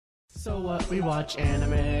So what, we watch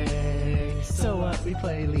anime. So what, we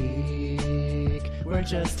play League. We're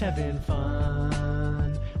just having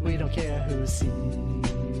fun. We don't care who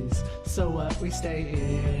sees. So what, we stay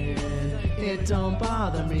in. It don't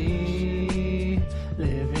bother me.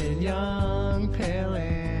 Living young, pale,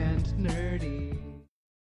 and nerdy.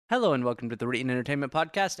 Hello and welcome to the Reetin Entertainment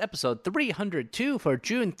Podcast, episode 302 for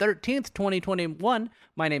June 13th, 2021.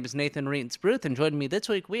 My name is Nathan Reetin Spruth, and joining me this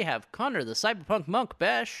week we have Connor, the cyberpunk monk,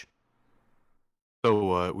 Besh. So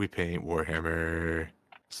what, we paint Warhammer.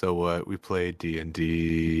 So what, we play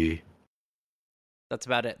D&D. That's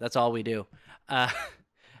about it. That's all we do.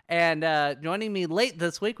 And joining me late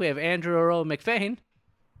this week, we have Andrew Earl McFain.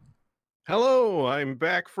 Hello, I'm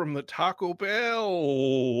back from the Taco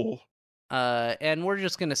Bell. And we're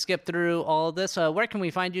just going to skip through all of this. Where can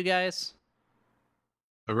we find you guys?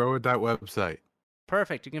 Aroa.website.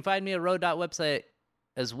 Perfect. You can find me at road.website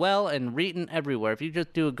as well, and Reetin everywhere. If you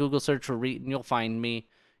just do a Google search for Reetin, you'll find me.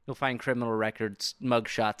 You'll find criminal records,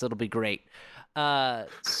 mugshots. It'll be great.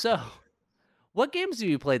 So, what games have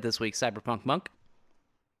you played this week, Cyberpunk Monk?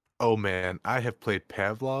 Oh man, I have played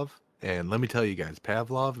Pavlov, and let me tell you guys,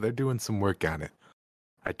 Pavlov, they're doing some work on it.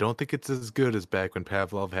 I don't think it's as good as back when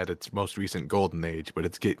Pavlov had its most recent golden age, but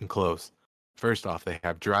it's getting close. First off, they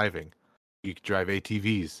have driving. You can drive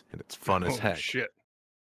ATVs, and it's fun as heck. Shit.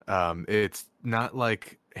 It's not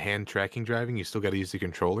like hand tracking driving. You still got to use the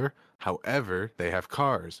controller. However, they have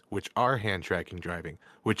cars, which are hand tracking driving,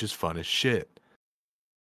 which is fun as shit.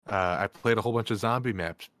 I played a whole bunch of zombie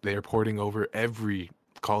maps. They are porting over every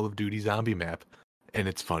Call of Duty zombie map, and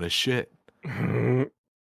it's fun as shit. They're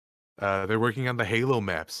working on the Halo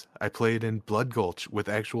maps. I played in Blood Gulch with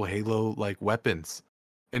actual Halo like weapons,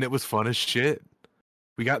 and it was fun as shit.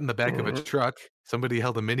 We got in the back of a truck. Somebody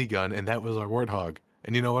held a minigun, and that was our Warthog.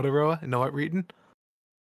 And you know what, Aroa? You know what, Reetin?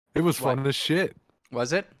 It was fun as shit.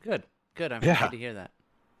 Was it? Good. I'm happy to hear that.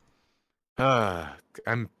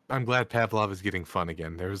 I'm glad Pavlov is getting fun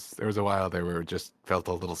again. There was a while there where it just felt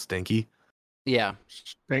a little stinky. Yeah.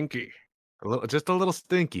 Stinky. Just a little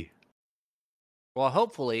stinky. Well,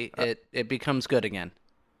 hopefully it becomes good again.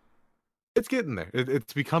 It's getting there.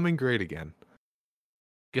 It's becoming great again.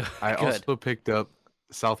 Good. I also picked up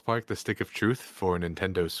South Park: The Stick of Truth for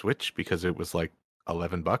Nintendo Switch because it was like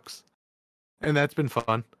 $11, and that's been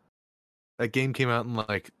fun. That game came out in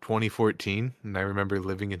like 2014, and I remember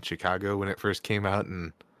living in Chicago when it first came out,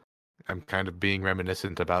 and I'm kind of being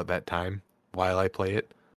reminiscent about that time while I play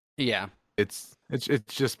it. Yeah. It's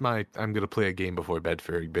just I'm gonna play a game before bed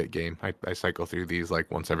for a bit game. I cycle through these like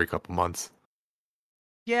once every couple months.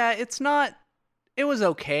 Yeah, it was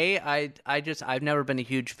okay. I've never been a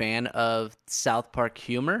huge fan of South Park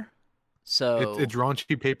humor. So it's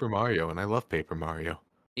raunchy Paper Mario, and I love Paper Mario.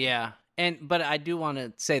 Yeah. But I do want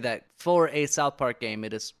to say that for a South Park game,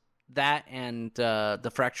 it is that and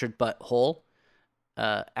the Fractured Butthole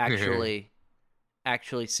actually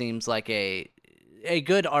seems like a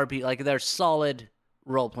good RP. Like, they're solid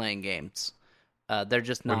role-playing games. They're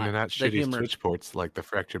just not. When they're not shitty humor... Switch ports like the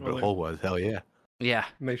Fractured Butthole was. Hell yeah. Yeah.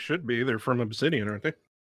 They should be. They're from Obsidian, aren't they?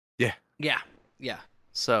 Yeah. Yeah.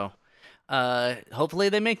 So, hopefully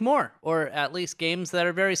they make more, or at least games that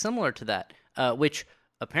are very similar to that, which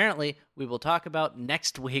apparently we will talk about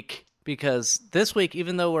next week, because this week,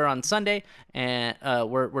 even though we're on Sunday, and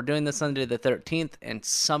we're doing this Sunday the 13th, and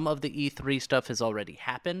some of the E3 stuff has already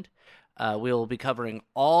happened, we will be covering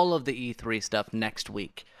all of the E3 stuff next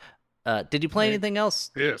week. Did you play anything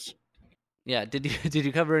else? Yes. Yeah, did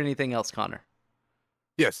you cover anything else, Connor?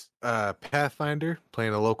 Yes. Pathfinder,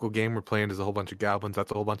 playing a local game. We're playing as a whole bunch of goblins.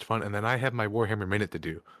 That's a whole bunch of fun. And then I have my Warhammer Minute to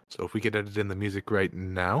do. So if we could edit in the music right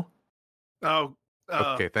now. Oh.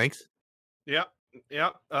 Okay, thanks. Yeah.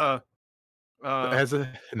 No,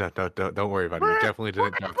 don't worry about it. You definitely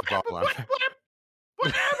didn't drop the ball out.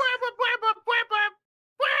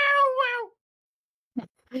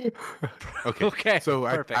 Okay. So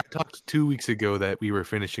I talked 2 weeks ago that we were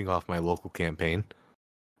finishing off my local campaign.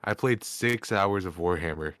 I played 6 hours of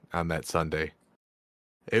Warhammer on that Sunday.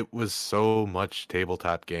 It was so much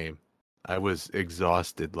tabletop game. I was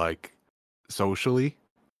exhausted, like, socially.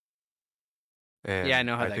 And yeah, I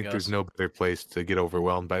know how that goes. I think there's no better place to get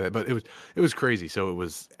overwhelmed by that. But it was crazy. So it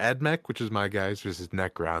was AdMech, which is my guys, versus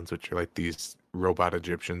Necrons, which are like these robot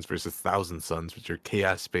Egyptians, versus Thousand Suns, which are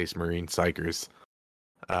Chaos Space Marine Psychers.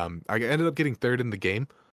 I ended up getting third in the game.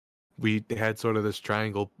 We had sort of this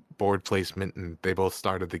triangle board placement, and they both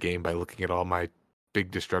started the game by looking at all my big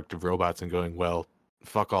destructive robots and going, well,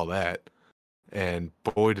 fuck all that. And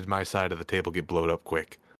boy, did my side of the table get blowed up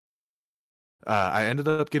quick. I ended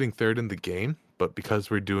up getting third in the game, but because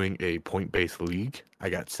we're doing a point-based league, I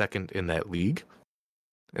got second in that league.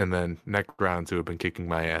 And then Necrons, who have been kicking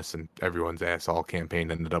my ass and everyone's ass all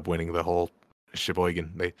campaign, ended up winning the whole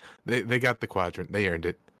sheboygan. They got the quadrant. They earned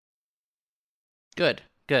it. Good,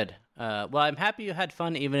 good. Well, I'm happy you had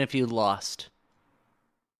fun, even if you lost.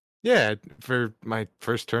 Yeah, for my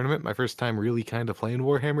first tournament, my first time really kind of playing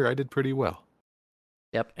Warhammer, I did pretty well.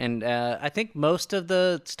 Yep, and I think most of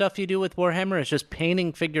the stuff you do with Warhammer is just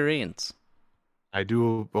painting figurines. I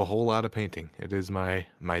do a whole lot of painting. It is my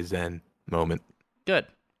zen moment. Good,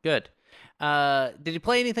 good. Did you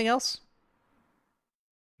play anything else?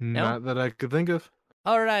 No? Not that I could think of.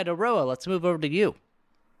 All right, Aroa, let's move over to you.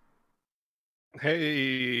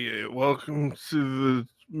 Hey, welcome to the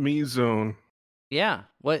Me Zone. Yeah,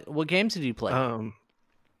 what games did you play?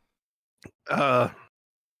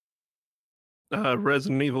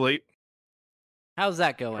 Resident Evil 8. How's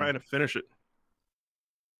that going? Trying to finish it.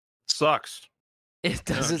 Sucks. It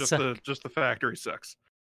doesn't just suck. the factory sucks.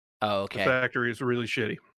 Oh, The okay. factory is really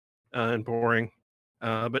shitty and boring.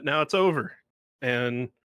 But now it's over, and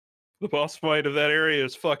the boss fight of that area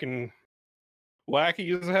is fucking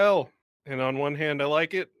wacky as hell. And on one hand, I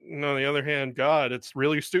like it, and on the other hand, God, it's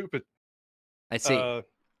really stupid. I see.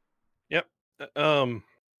 Yep.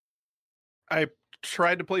 I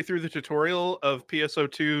tried to play through the tutorial of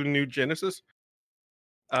PSO2 New Genesis.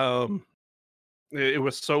 It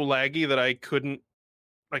was so laggy that I couldn't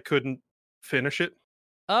finish it.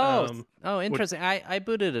 Oh, interesting. I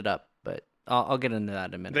booted it up, but I'll get into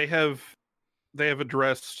that in a minute. They have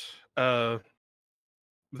addressed that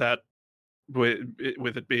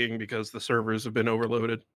with it being because the servers have been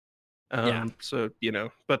overloaded. Yeah. So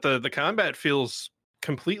but the combat feels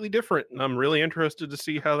completely different, and I'm really interested to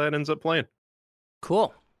see how that ends up playing.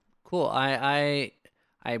 Cool. I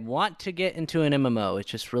want to get into an MMO.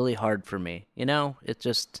 It's just really hard for me.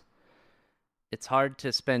 It's hard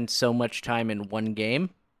to spend so much time in one game,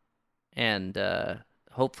 and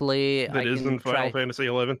hopefully That isn't Final Fantasy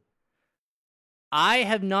 11. I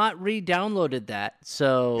have not re-downloaded that,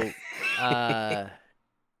 so I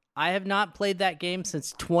have not played that game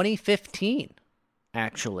since 2015,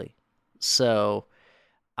 actually. So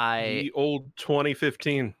The old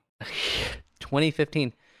 2015.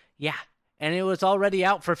 2015, yeah, and it was already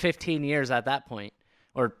out for 15 years at that point,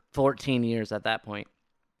 or 14 years at that point.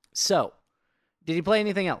 So, did you play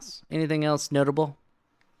anything else? Anything else notable?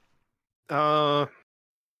 No.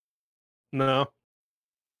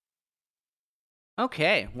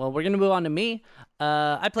 Okay, well, we're gonna move on to me.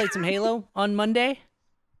 I played some Halo on Monday.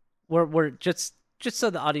 We're just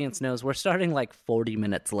so the audience knows, we're starting like 40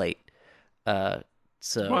 minutes late. So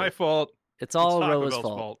My fault. it's all Taco Roa's Bell's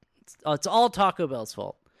fault. It's all Taco Bell's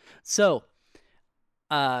fault. So,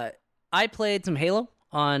 I played some Halo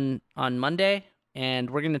on Monday, and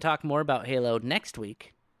we're going to talk more about Halo next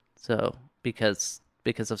week. So, because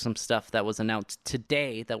of some stuff that was announced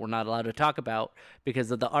today that we're not allowed to talk about because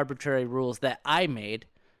of the arbitrary rules that I made.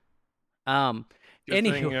 Good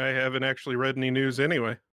thing I haven't actually read any news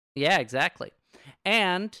anyway. Yeah, exactly.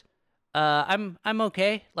 And I'm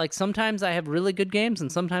okay. Like, sometimes I have really good games, and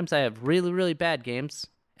sometimes I have really, really bad games,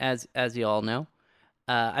 as you all know.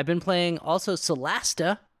 I've been playing also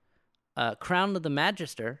Solasta, Crown of the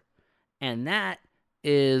Magister, and that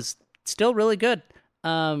is still really good.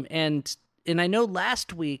 And I know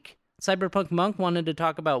last week Cyberpunk Monk wanted to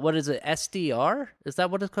talk about, what is it, SDR? Is that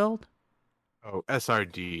what it's called? Oh,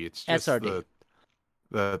 SRD. It's just SRD.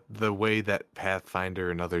 the way that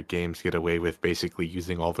Pathfinder and other games get away with basically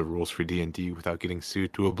using all the rules for D&D without getting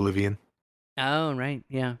sued to oblivion. Oh, right,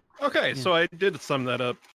 yeah. Okay, Yeah. so I did sum that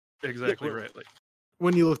up exactly rightly.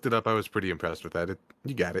 When you looked it up, I was pretty impressed with that.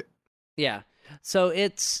 You got it. Yeah. So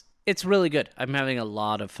it's really good. I'm having a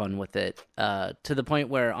lot of fun with it, to the point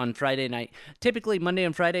where on Friday night, typically Monday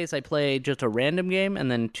and Fridays, I play just a random game,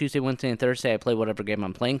 and then Tuesday, Wednesday, and Thursday, I play whatever game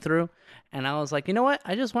I'm playing through. And I was like, you know what?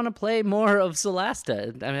 I just want to play more of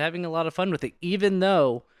Solasta. I'm having a lot of fun with it, even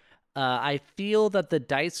though I feel that the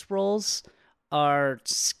dice rolls are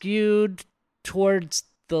skewed towards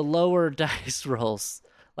the lower dice rolls.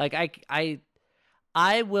 Like,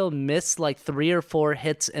 I will miss like 3 or 4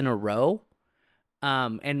 hits in a row.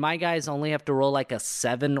 And my guys only have to roll like a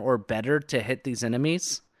 7 or better to hit these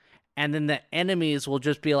enemies. And then the enemies will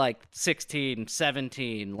just be like 16,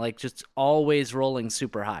 17, like just always rolling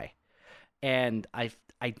super high. And I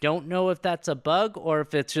don't know if that's a bug or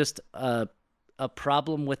if it's just a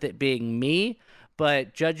problem with it being me,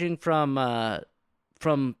 but judging from our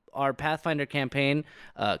Pathfinder campaign,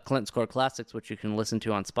 Clint's Core Classics, which you can listen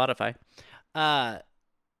to on Spotify,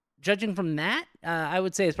 judging from that, I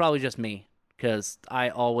would say it's probably just me, because I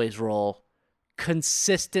always roll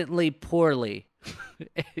consistently poorly,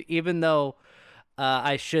 even though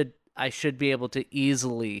I should I should be able to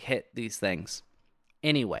easily hit these things.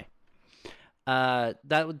 Anyway, so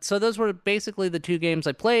those were basically the 2 games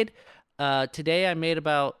I played. Today I made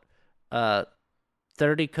about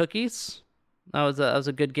 30 cookies. That was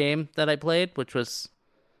a good game that I played, which was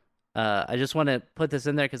I just want to put this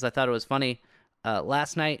in there because I thought it was funny.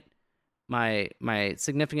 Last night, my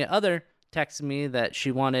significant other texted me that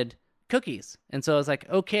she wanted cookies, and so I was like,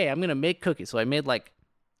 okay, I'm gonna make cookies. So I made like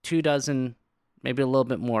 2 dozen, maybe a little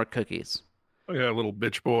bit more cookies. Oh yeah, little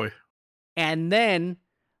bitch boy. And then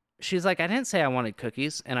she's like, I didn't say I wanted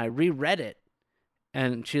cookies, and I reread it,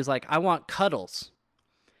 and she's like, I want cuddles.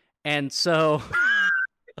 And so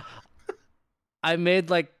I made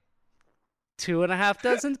like 2.5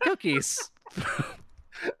 dozen cookies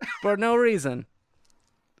for no reason.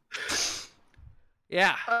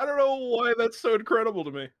 Yeah. I don't know why that's so incredible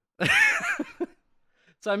to me.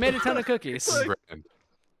 So I made a ton of cookies.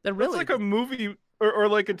 They're really It's like a movie or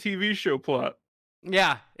like a TV show plot.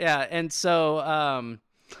 Yeah. And so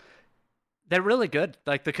they're really good.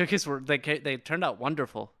 Like the cookies they turned out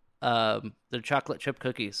wonderful. They're chocolate chip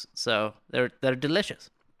cookies, so they're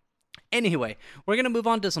delicious. Anyway, we're gonna move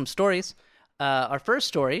on to some stories. Our first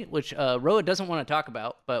story, which Roa doesn't want to talk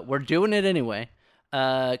about, but we're doing it anyway,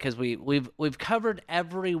 because we've covered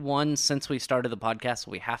every one since we started the podcast,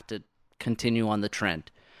 so we have to continue on the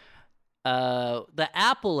trend. The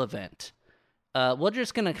Apple event. We're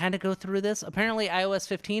just gonna kind of go through this. Apparently, iOS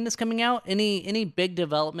 15 is coming out. Any big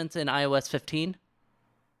developments in iOS 15?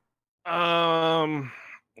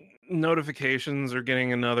 Notifications are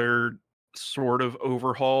getting another sort of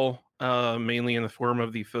overhaul, mainly in the form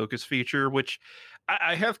of the focus feature, which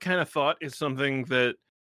I have kind of thought is something that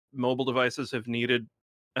mobile devices have needed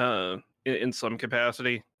in some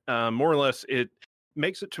capacity. More or less, it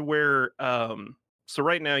makes it to where so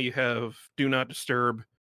right now you have do not disturb,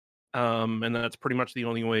 and that's pretty much the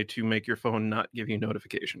only way to make your phone not give you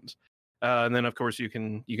notifications. And then of course you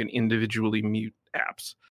can individually mute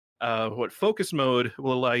apps. What focus mode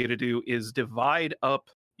will allow you to do is divide up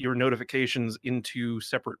your notifications into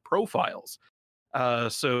separate profiles,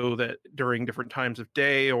 so that during different times of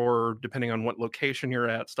day or depending on what location you're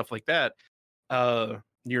at, stuff like that,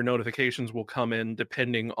 your notifications will come in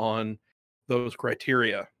depending on those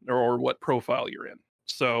criteria or what profile you're in.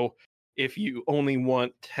 So if you only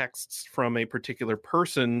want texts from a particular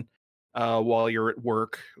person while you're at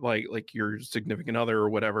work, like your significant other or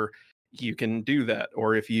whatever, you can do that.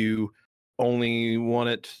 Or if you only want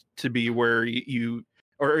it to be where if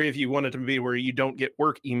you want it to be where you don't get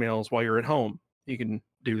work emails while you're at home, you can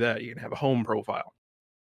do that. You can have a home profile,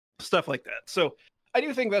 stuff like that. So I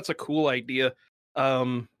do think that's a cool idea.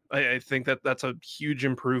 I think that's a huge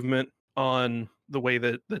improvement on the way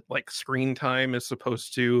that like screen time is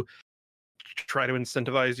supposed to try to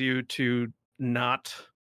incentivize you to not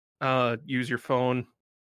use your phone.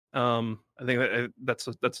 I think that's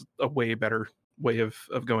a way better way of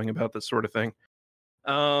going about this sort of thing.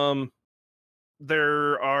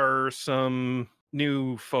 There are some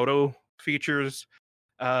new photo features,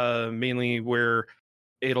 mainly where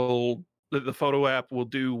the photo app will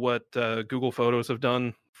do what Google Photos have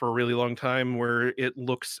done for a really long time, where it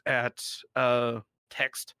looks at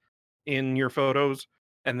text in your photos,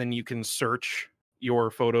 and then you can search your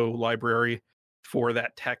photo library for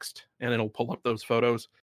that text, and it'll pull up those photos.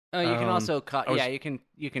 You can also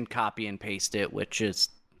you can copy and paste it, which is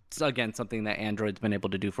again something that Android's been able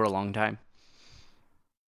to do for a long time.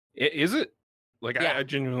 Is it? Like, yeah. I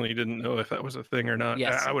genuinely didn't know if that was a thing or not.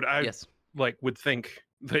 Yes. I would think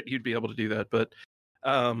that you'd be able to do that, but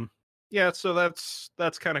yeah, so that's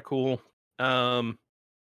kind of cool.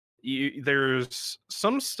 There's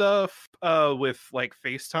some stuff with like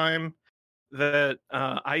FaceTime that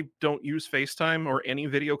I don't use FaceTime or any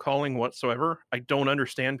video calling whatsoever. I don't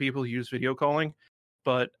understand people who use video calling,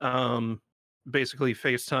 but basically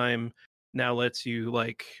FaceTime now lets you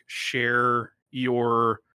like share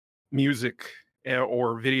your music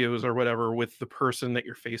or videos or whatever with the person that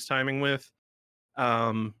you're FaceTiming with.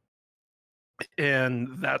 And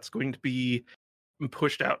that's going to be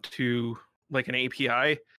pushed out to like an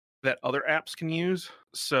API that other apps can use.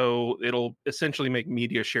 So it'll essentially make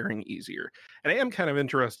media sharing easier. And I am kind of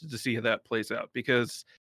interested to see how that plays out, because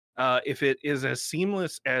if it is as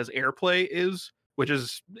seamless as AirPlay is,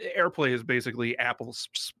 AirPlay is basically Apple's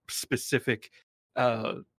specific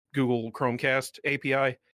Google Chromecast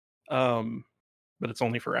API, but it's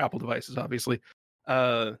only for Apple devices, obviously.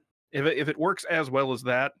 If it works as well as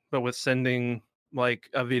that, but with sending like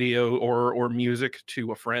a video or music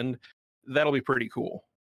to a friend, that'll be pretty cool.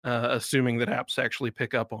 Assuming that apps actually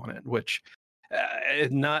pick up on it, which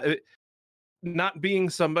not being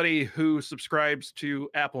somebody who subscribes to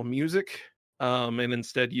Apple Music, and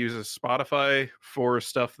instead uses Spotify for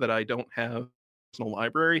stuff that I don't have in my personal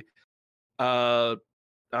library,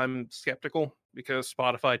 I'm skeptical because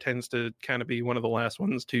Spotify tends to kind of be one of the last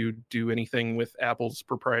ones to do anything with Apple's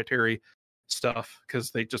proprietary stuff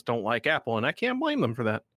because they just don't like Apple, and I can't blame them for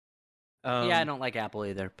that. Yeah, I don't like Apple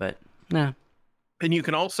either, but no. And you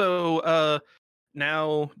can also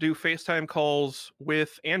now do FaceTime calls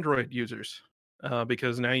with Android users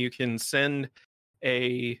because now you can send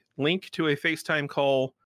a link to a FaceTime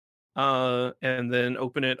call and then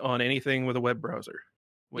open it on anything with a web browser.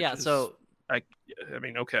 Yeah, so I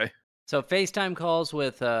mean, okay. So FaceTime calls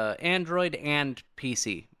with Android and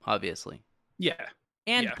PC, obviously. Yeah.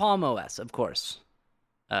 And yeah. Palm OS, of course.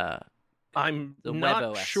 I'm the not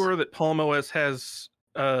WebOS. sure that Palm OS has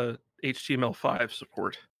HTML5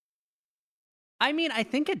 support. I mean, I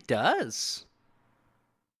think it does.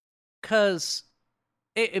 Because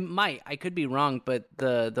it might. I could be wrong, but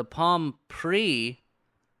the Palm Pre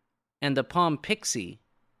and the Palm Pixie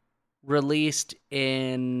released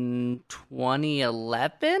in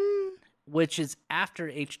 2011, which is after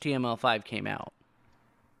HTML5 came out.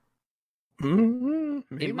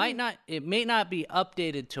 Maybe. It may not be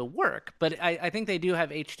updated to work, but I think they do have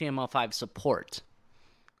HTML5 support.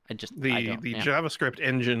 The JavaScript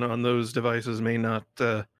engine on those devices may not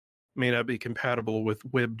be compatible with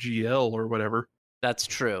WebGL or whatever. That's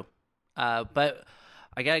true. But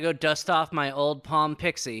I gotta go dust off my old Palm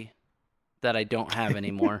Pixie that I don't have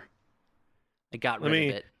anymore. I got rid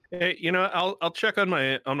of it. Hey, I'll check on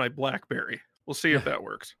my BlackBerry. We'll see if that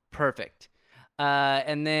works. Perfect.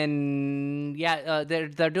 And then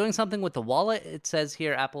they're doing something with the wallet. It says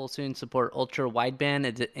here Apple will soon support ultra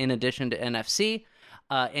wideband in addition to NFC,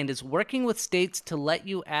 and is working with states to let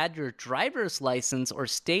you add your driver's license or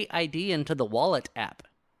state ID into the wallet app.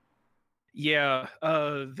 Yeah,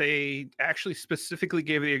 they actually specifically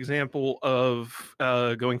gave the example of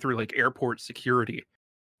going through like airport security,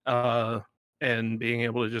 and being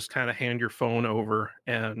able to just kind of hand your phone over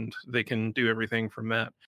and they can do everything from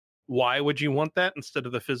that. Why would you want that instead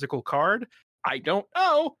of the physical card? I don't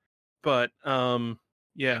know, but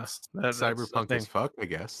yeah, that's cyberpunk as fuck, I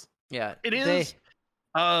guess. Yeah, it is.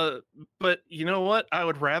 But you know what? I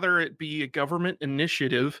would rather it be a government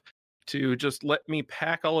initiative to just let me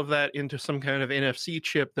pack all of that into some kind of NFC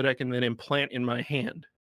chip that I can then implant in my hand.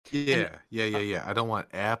 Yeah. I don't want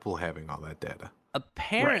Apple having all that data.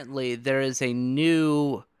 Apparently, there is a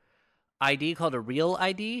new ID called a Real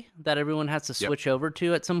ID that everyone has to switch over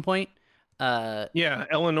to at some point. Yeah,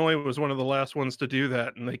 Illinois was one of the last ones to do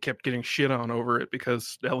that, and they kept getting shit on over it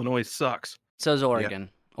because Illinois sucks. So is Oregon. Yep.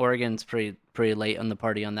 Oregon's pretty late on the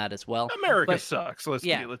party on that as well. America sucks. Let's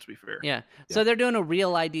be fair. Yeah. So they're doing a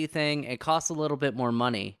Real ID thing. It costs a little bit more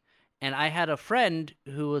money. And I had a friend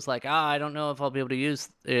who was like, I don't know if I'll be able to use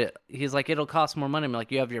it. He's like, it'll cost more money. I'm like,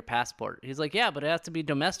 you have your passport. He's like, yeah, but it has to be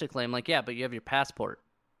domestically. I'm like, yeah, but you have your passport.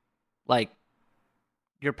 Like,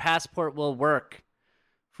 your passport will work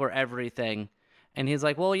for everything. And he's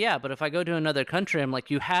like, well, yeah, but if I go to another country, I'm like,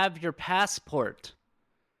 you have your passport.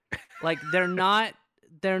 Like, they're not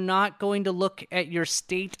going to look at your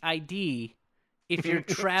state ID if you're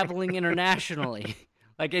traveling internationally.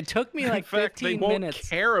 Like, it took me like 15 minutes. They won't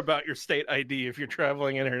care about your state ID if you're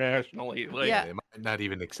traveling internationally. Like, they might not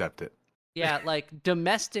even accept it. Yeah, like,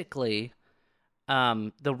 domestically,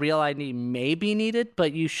 the Real ID may be needed,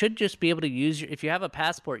 but you should just be able to use if you have a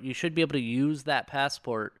passport, you should be able to use that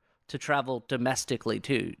passport to travel domestically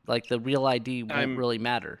too. Like, the Real ID won't really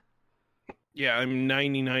matter. Yeah, I'm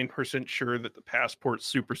 99% sure that the passport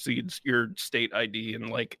supersedes your state ID in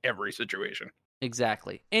like every situation.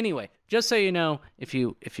 Exactly. Anyway, just so you know, if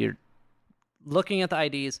you're looking at the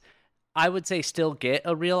IDs, I would say still get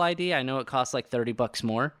a Real ID. I know it costs like $30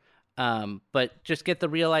 more, but just get the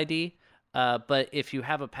Real ID. But if you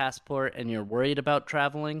have a passport and you're worried about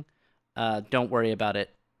traveling, don't worry about it.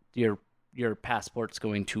 Your passport's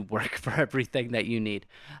going to work for everything that you need.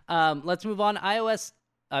 Let's move on. iPad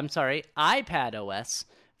OS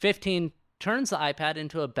 15 turns the iPad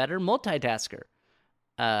into a better multitasker.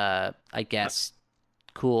 I guess.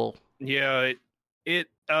 Cool. Yeah, it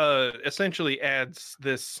essentially adds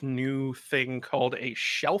this new thing called a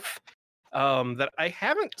shelf that I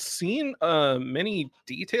haven't seen many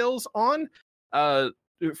details on.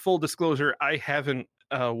 Full disclosure, I haven't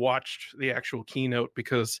watched the actual keynote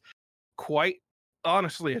because quite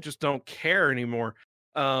honestly, I just don't care anymore.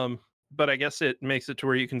 But I guess it makes it to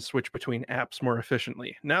where you can switch between apps more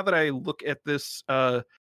efficiently. Now that I look at this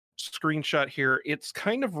screenshot here, it's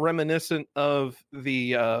kind of reminiscent of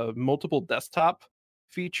the multiple desktop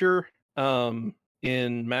feature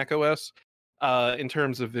in macOS. in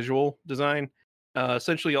terms of visual design.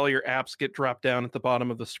 Essentially, all your apps get dropped down at the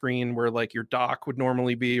bottom of the screen where like your dock would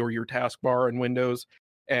normally be, or your taskbar in Windows,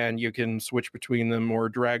 and you can switch between them or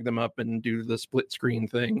drag them up and do the split screen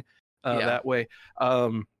thing that way.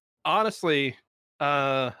 Honestly,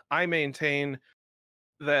 I maintain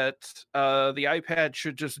that the iPad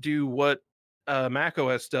should just do what Mac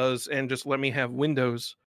OS does and just let me have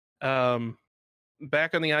Windows.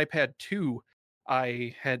 Back on the iPad 2,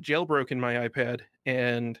 I had jailbroken my iPad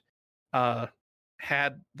and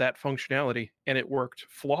had that functionality, and it worked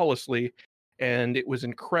flawlessly, and it was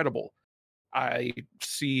incredible. I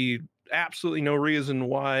see absolutely no reason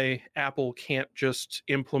why Apple can't just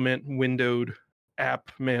implement windowed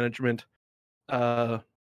app management on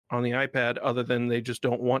the iPad, other than they just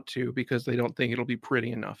don't want to because they don't think it'll be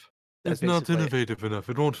pretty enough. It's not innovative enough.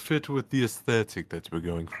 It won't fit with the aesthetic that we're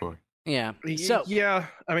going for. Yeah. So yeah,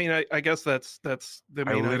 I mean, I guess that's the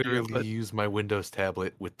I main literally idea. But use my Windows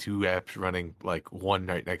tablet with 2 apps running like one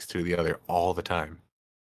right next to the other all the time.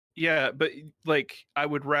 yeah, but like I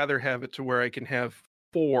would rather have it to where I can have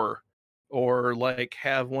 4, or like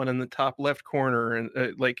have one in the top left corner, and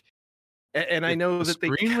like, and I If know the that they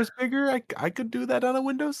screen was bigger, I could do that on a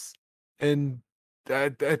Windows. And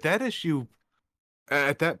at that issue,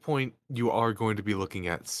 at that point, you are going to be looking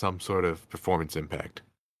at some sort of performance impact.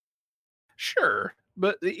 Sure,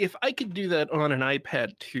 but if I could do that on an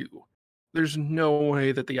iPad 2, there's no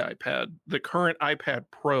way that the current iPad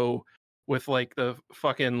Pro with like the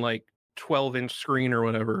fucking like 12-inch screen or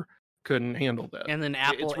whatever, couldn't handle that. and then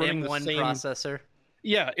Apple It's running the M1 same processor.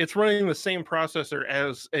 Yeah, it's running the same processor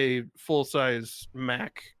as a full-size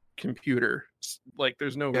Mac computer. Like,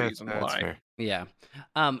 there's no reason That's why. fair. Yeah.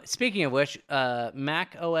 Speaking of which,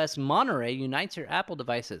 Mac OS Monterey unites your Apple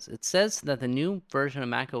devices. It says that the new version of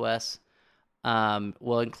Mac OS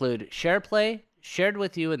will include SharePlay, shared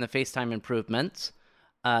with you in the FaceTime improvements.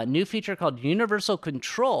 New feature called Universal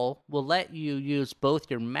Control will let you use both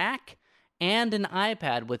your Mac and an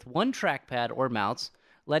iPad with one trackpad or mouse,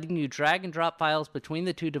 letting you drag and drop files between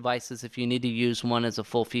the two devices if you need to use one as a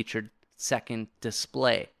full-featured second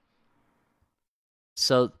display.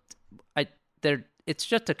 So, it's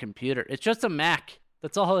just a computer. It's just a Mac.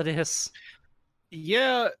 That's all it is.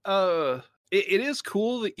 Yeah, it is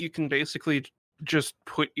cool that you can basically just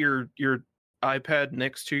put your iPad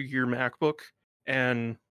next to your MacBook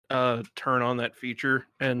and turn on that feature,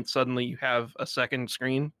 and suddenly you have a second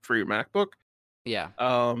screen for your MacBook. Yeah.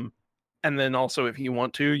 And then also, if you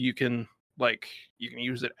want to, you can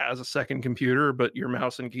use it as a second computer, but your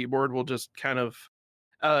mouse and keyboard will just kind of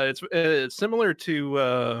it's similar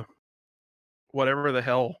to whatever the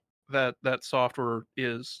hell that software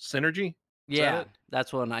is, Synergy. Yeah,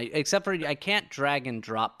 that's one except for I can't drag and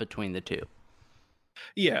drop between the two.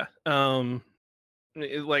 Yeah,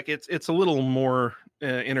 it's a little more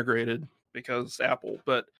integrated because Apple,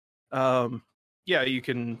 but yeah, you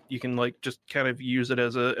can like just kind of use it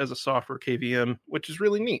as a software KVM, which is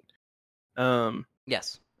really neat.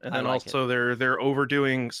 Yes. And then also they're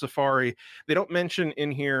overdoing Safari. They don't mention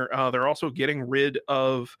in here they're also getting rid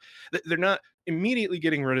of. They're not immediately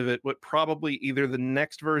getting rid of it, but probably either the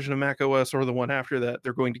next version of macOS or the one after that,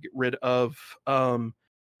 they're going to get rid of. I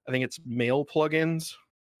think it's mail plugins.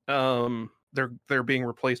 They're being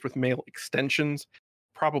replaced with mail extensions.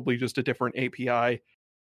 Probably just a different API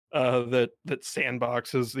that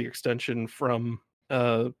sandboxes the extension from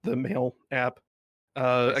the mail app,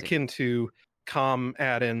 akin to com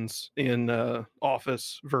add-ins in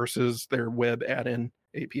Office versus their web add-in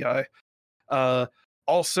API.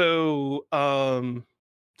 Also,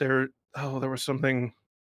 there was something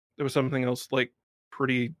else like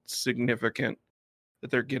pretty significant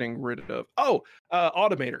that they're getting rid of.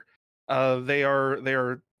 Automator. They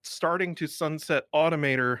are starting to sunset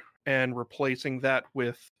Automator and replacing that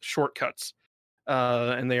with shortcuts.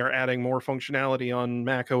 And they are adding more functionality on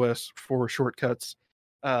macOS for shortcuts.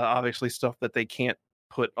 Obviously stuff that they can't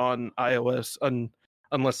put on iOS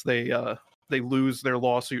unless they lose their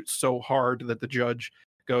lawsuit so hard that the judge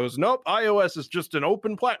goes, nope, iOS is just an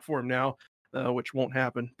open platform now, which won't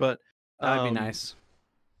happen. But that'd be nice.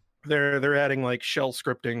 They're adding like shell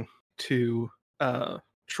scripting to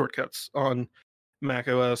shortcuts on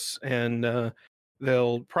macOS, and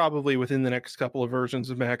they'll probably within the next couple of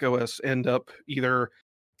versions of macOS end up either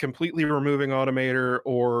completely removing Automator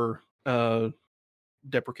or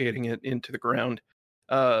deprecating it into the ground.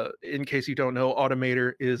 In case you don't know,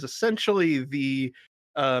 Automator is essentially the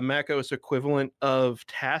macOS equivalent of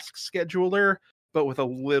Task Scheduler, but with a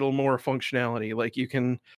little more functionality. Like you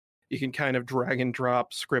can kind of drag and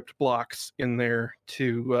drop script blocks in there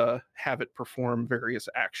to have it perform various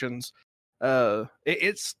actions.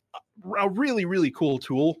 It's a really, really cool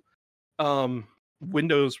tool.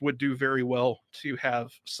 Windows would do very well to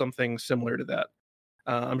have something similar to that.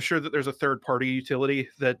 I'm sure that there's a third-party utility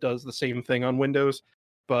that does the same thing on Windows,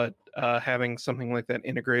 but having something like that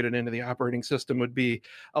integrated into the operating system would be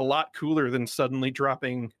a lot cooler than suddenly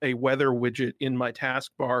dropping a weather widget in my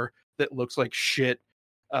taskbar that looks like shit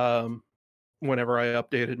whenever I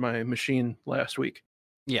updated my machine last week.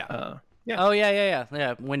 Yeah. Yeah. Oh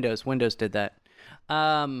yeah. Windows did that.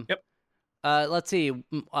 Yep. Let's see.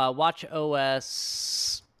 Watch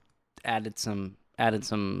OS added some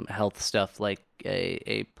health stuff like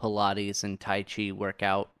a Pilates and Tai Chi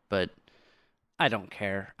workout, but I don't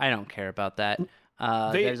care. I don't care about that.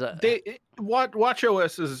 Watch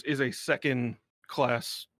OS is a second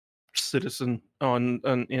class citizen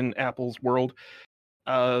in Apple's world.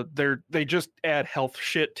 They just add health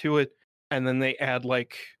shit to it, and then they add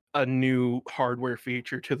like a new hardware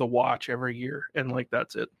feature to the watch every year, and like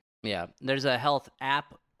that's it. Yeah, there's a health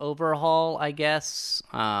app overhaul, I guess,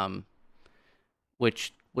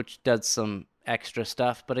 which does some extra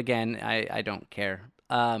stuff, but again, I don't care.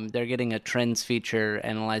 They're getting a trends feature,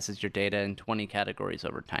 analyzes your data in 20 categories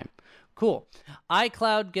over time. Cool.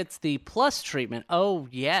 iCloud gets the plus treatment. Oh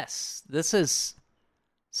yes, this is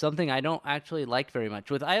something I don't actually like very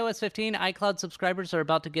much. With iOS 15, iCloud subscribers are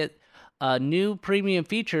about to get new premium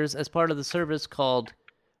features as part of the service called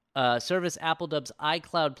service Apple dubs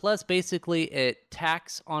iCloud Plus. Basically, it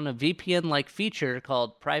tacks on a VPN-like feature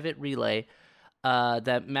called Private Relay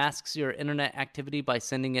that masks your internet activity by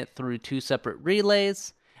sending it through two separate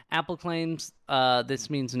relays. Apple claims this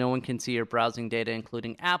means no one can see your browsing data,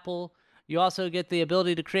 including Apple. You also get the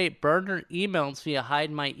ability to create burner emails via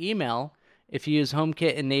Hide My Email if you use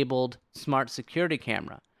HomeKit-enabled Smart Security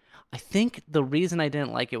Camera. I think the reason I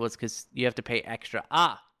didn't like it was because you have to pay extra.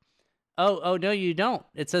 Oh, no, you don't.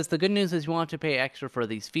 It says the good news is you won't have to pay extra for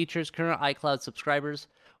these features. Current iCloud subscribers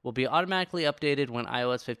will be automatically updated when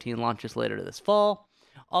iOS 15 launches later this fall.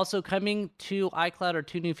 Also coming to iCloud are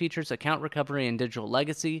two new features, account recovery and digital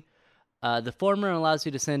legacy. The former allows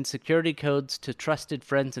you to send security codes to trusted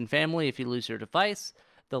friends and family if you lose your device.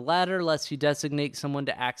 The latter lets you designate someone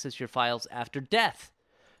to access your files after death.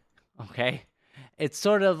 Okay? It's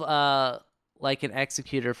sort of like an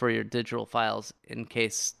executor for your digital files in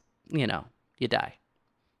case, you die.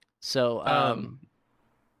 So,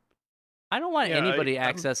 I don't want anybody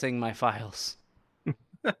accessing my files. If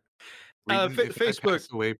Facebook I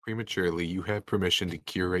pass away prematurely, you have permission to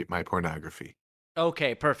curate my pornography.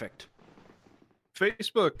 Okay, perfect.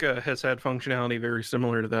 Facebook has had functionality very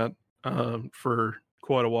similar to that for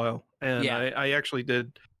quite a while, and Yeah. I actually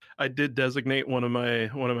did designate one of my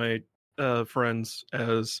friends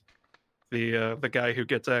as the guy who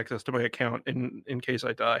gets access to my account in case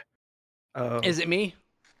I die. Is it me?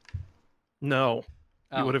 No,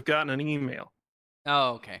 Oh. you would have gotten an email.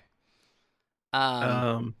 Oh, okay.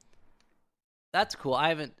 That's cool.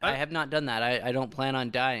 I have not done that. I don't plan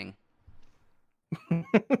on dying.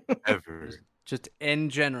 Ever. Just in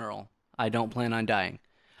general, I don't plan on dying.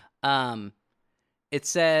 It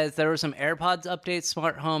says there were some AirPods updates,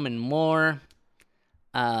 smart home, and more.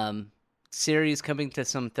 Siri's coming to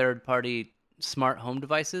some third-party smart home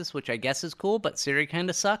devices, which I guess is cool, but Siri kind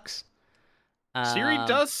of sucks. Siri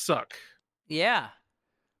does suck. Yeah.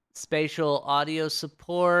 Spatial audio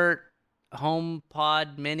support,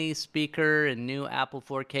 HomePod mini speaker, and new Apple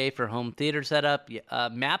 4K for home theater setup.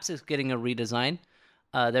 Maps is getting a redesign.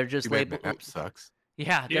 They're just labeling Map sucks.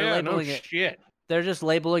 Yeah, they're labeling it. Shit. They're just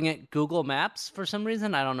labeling it Google Maps for some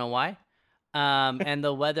reason. I don't know why. And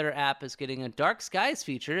the weather app is getting a dark skies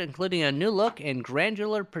feature, including a new look and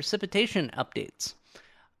granular precipitation updates.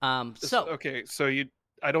 So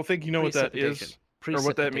I don't think you know what that is or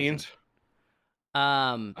what that means.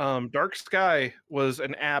 Dark Sky was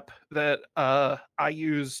an app that I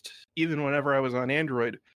used even whenever I was on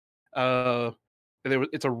Android.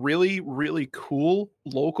 It's a really, really cool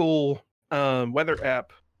local weather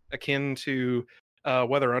app akin to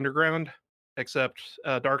Weather Underground, except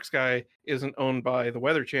Dark Sky isn't owned by the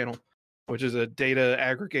Weather Channel, which is a data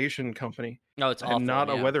aggregation company. No, it's awful, and not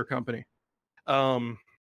a weather company.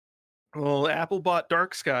 Well, Apple bought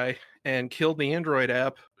Dark Sky and killed the Android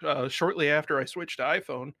app shortly after I switched to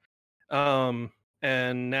iPhone.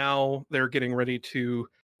 And now they're getting ready to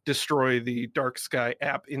destroy the Dark Sky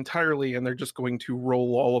app entirely, and they're just going to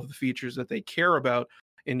roll all of the features that they care about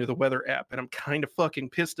into the weather app. And I'm kind of fucking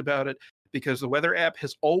pissed about it because the weather app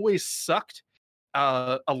has always sucked.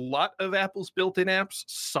 A lot of Apple's built-in apps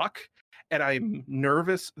suck, and I'm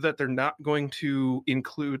nervous that they're not going to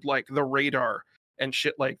include like the radar and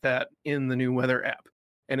shit like that in the new weather app.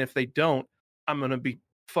 And if they don't, I'm going to be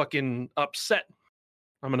fucking upset.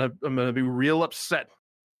 I'm gonna be real upset.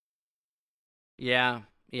 Yeah.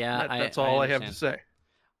 That's all I have to understand.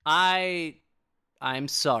 say. I'm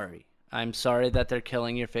sorry. I'm sorry that they're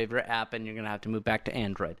killing your favorite app and you're gonna have to move back to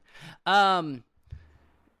Android.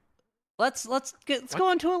 Let's go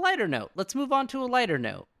on to a lighter note. Let's move on to a lighter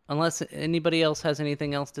note. Unless anybody else has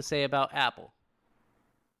anything else to say about Apple.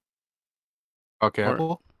 Okay,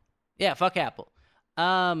 Apple. Yeah, fuck Apple.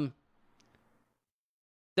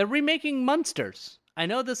 They're remaking Munsters. I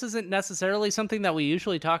know this isn't necessarily something that we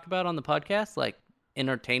usually talk about on the podcast, like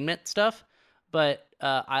entertainment stuff, but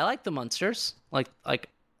I like the Munsters, like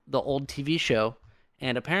the old TV show,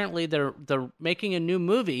 and apparently they're making a new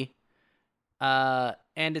movie, and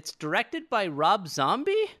it's directed by Rob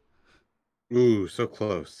Zombie. Ooh, so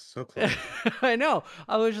close, so close. I know.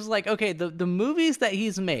 I was just like, okay, the movies that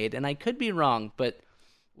he's made, and I could be wrong, but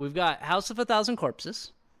we've got House of a Thousand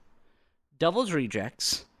Corpses, Devil's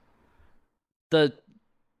Rejects, the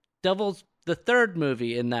third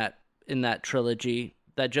movie in that trilogy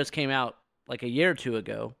that just came out like a year or two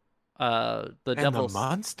ago. The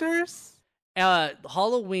Monsters?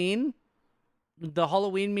 Halloween. The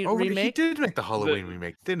Halloween remake. He did make the Halloween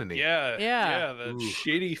remake, didn't he? Yeah. The Ooh.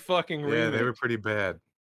 shitty fucking remake. Yeah, they were pretty bad.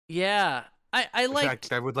 Yeah. I In liked...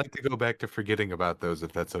 fact, I would like to go back to forgetting about those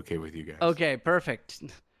if that's okay with you guys. Okay, perfect.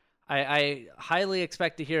 I highly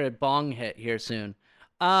expect to hear a bong hit here soon.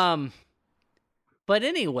 But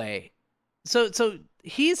anyway, so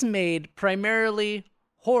he's made primarily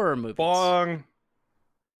horror movies. Bong.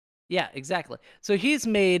 Yeah, exactly. So he's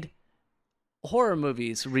made horror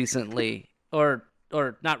movies recently, or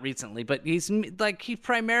not recently, but he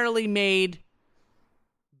primarily made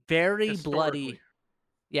very bloody.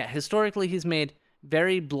 Yeah, historically he's made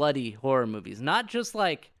very bloody horror movies. Not just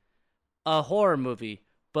like a horror movie,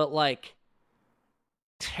 but like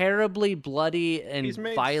terribly bloody and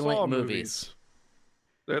violent movies.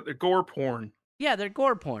 They're gore porn. Yeah, they're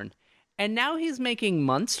gore porn. And now he's making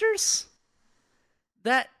Munsters?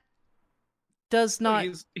 That does not...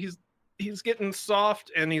 He's getting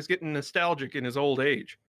soft and he's getting nostalgic in his old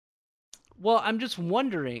age. Well, I'm just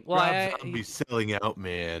wondering. Well, Rob Zombie's selling out,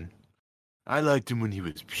 man. I liked him when he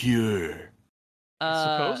was pure.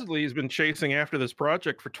 Supposedly he's been chasing after this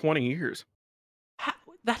project for 20 years.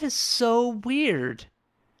 That is so weird.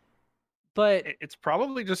 But it's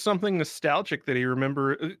probably just something nostalgic that he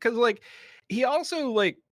remembers, because like he also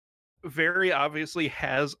like very obviously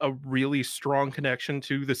has a really strong connection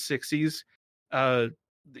to the 60s.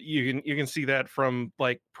 You can see that from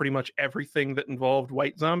like pretty much everything that involved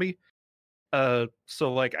White Zombie.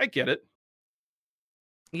 So like I get it.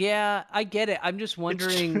 Yeah, I get it. I'm just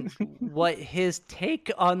wondering what his take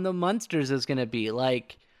on the Munsters is going to be.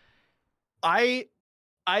 Like, I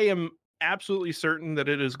am absolutely certain that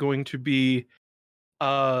it is going to be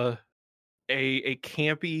a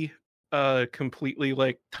campy, completely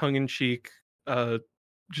like tongue-in-cheek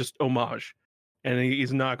just homage, and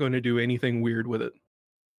he's not going to do anything weird with it.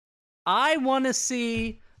 I want to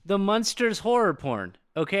see the Munsters horror porn,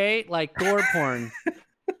 okay? Like gore porn.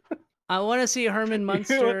 I want to see Herman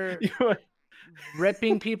Munster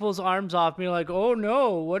ripping people's arms off, being like, "Oh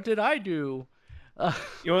no, what did I do?"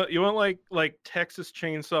 You want like Texas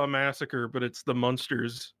Chainsaw Massacre, but it's the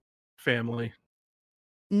Munsters family.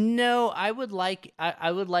 No, I would like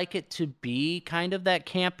it to be kind of that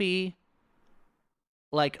campy,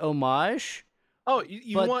 like homage. Oh,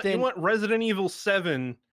 you want Resident Evil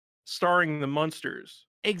 7 starring the Munsters?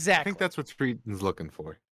 Exactly. I think that's what Reetin's looking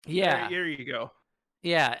for. Yeah. There you go.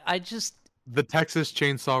 Yeah, the Texas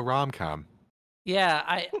Chainsaw rom-com. Yeah,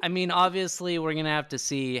 I mean, obviously, we're going to have to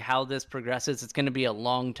see how this progresses. It's going to be a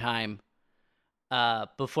long time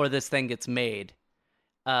before this thing gets made.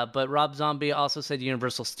 But Rob Zombie also said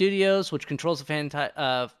Universal Studios, which controls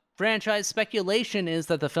the franchise. Speculation is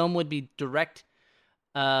that the film would be direct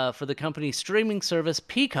for the company's streaming service,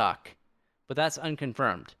 Peacock. But that's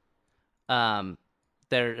unconfirmed.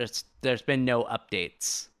 There's been no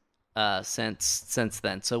updates since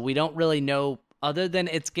then. So we don't really know, other than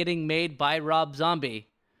it's getting made by Rob Zombie.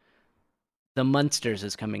 The Munsters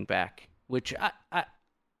is coming back, which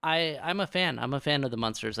I'm a fan. I'm a fan of the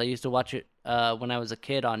Munsters. I used to watch it when I was a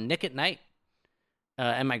kid on Nick at Night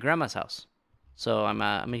at my grandma's house. So I'm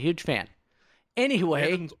a huge fan.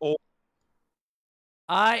 Anyway,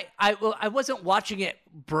 I wasn't watching it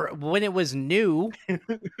when it was new.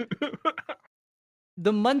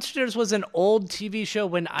 The Munsters was an old TV show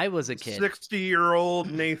when I was a kid. 60-year-old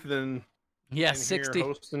Nathan. Yeah, 60.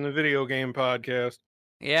 Hosting the video game podcast.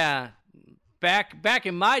 Yeah. Back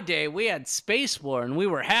in my day, we had Space War and we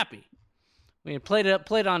were happy. We had played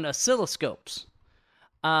on oscilloscopes.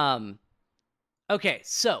 Okay,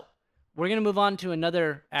 so we're going to move on to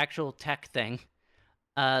another actual tech thing.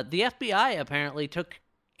 The FBI apparently took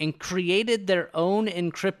and created their own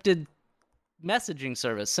encrypted messaging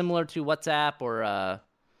service, similar to WhatsApp or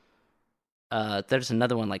there's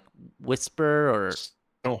another one like Whisper or...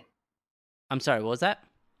 Oh, I'm sorry, what was that?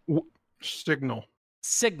 Signal.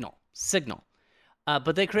 Signal.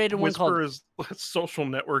 But they created one called... Whisper is a social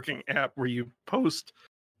networking app where you post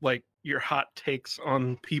like your hot takes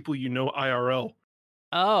on people you know IRL.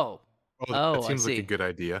 Oh, that seems I like see. a good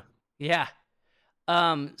idea. Yeah.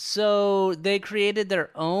 So they created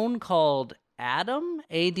their own called Addam,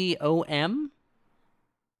 A-D-O-M.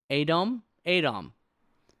 Anom. Anom.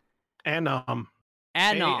 Anom.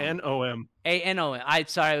 A-N-O-M. A-N-O-M. I'm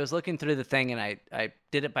sorry, I was looking through the thing and I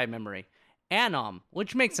did it by memory. Anom,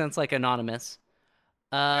 which makes sense, like anonymous.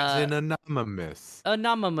 As in anonymous.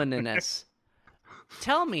 Anonymous.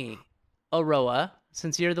 Tell me, Aroa,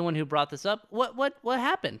 since you're the one who brought this up, what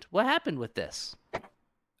happened? What happened with this?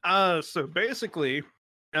 So basically,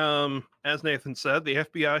 as Nathan said, the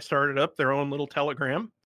FBI started up their own little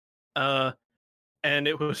telegram. And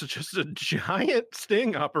it was just a giant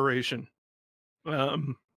sting operation. A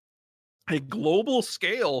global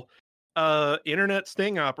scale internet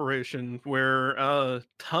sting operation where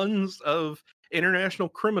tons of international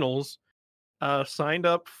criminals signed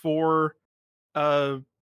up for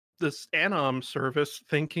this Anom service,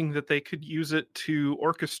 thinking that they could use it to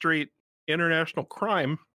orchestrate international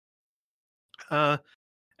crime. And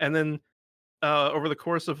then over the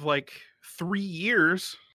course of like 3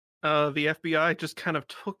 years, the FBI just kind of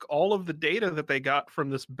took all of the data that they got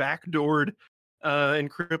from this backdoored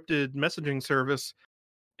encrypted messaging service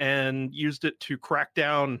and used it to crack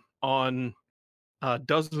down on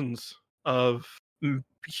dozens of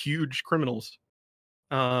huge criminals.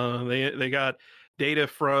 They got data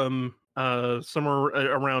from somewhere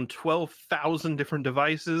around 12,000 different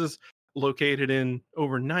devices located in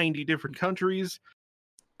over 90 different countries.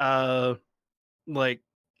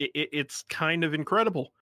 It's kind of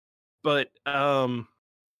incredible. But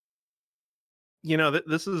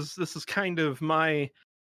this is kind of my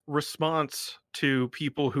response to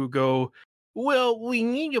people who go, well, we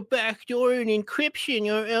need a backdoor and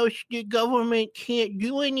encryption or else the government can't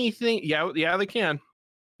do anything. Yeah, they can.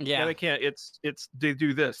 Yeah, they can. They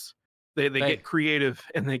do this. They get creative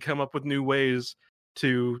and they come up with new ways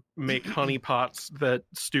to make honeypots that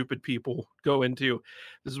stupid people go into.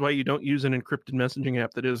 This is why you don't use an encrypted messaging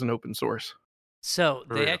app that isn't open source. So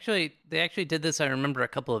they actually did this, I remember, a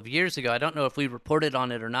couple of years ago. I don't know if we reported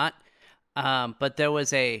on it or not, but there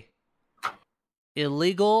was a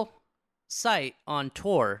illegal site on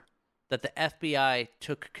Tor that the FBI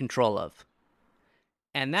took control of.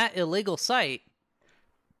 And that illegal site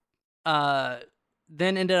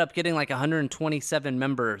then ended up getting like 127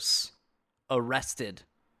 members arrested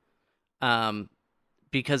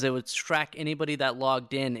because it would track anybody that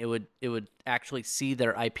logged in. It would actually see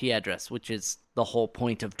their IP address, which is the whole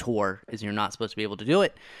point of Tor, is you're not supposed to be able to do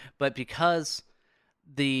it. But because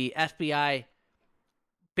the FBI,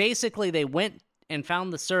 basically they went and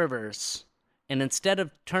found the servers, and instead of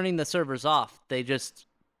turning the servers off, they just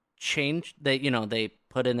changed, they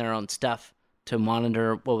put in their own stuff to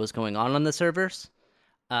monitor what was going on the servers.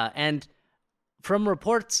 And from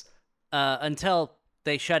reports, until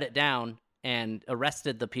they shut it down and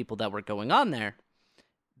arrested the people that were going on there,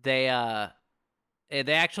 they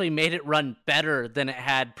actually made it run better than it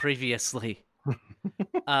had previously.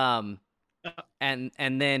 And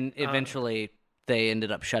then eventually they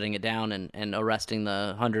ended up shutting it down and arresting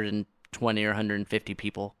the 120 or 150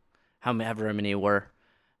 people, however many were.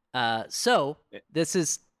 So this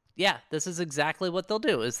is exactly what they'll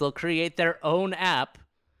do, is they'll create their own app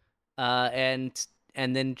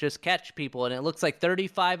and then just catch people. And it looks like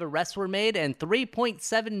 35 arrests were made and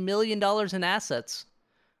 $3.7 million in assets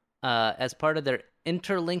as part of their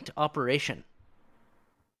interlinked operation.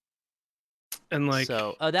 And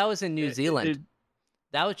that was in New Zealand.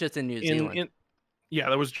 That was just in New Zealand.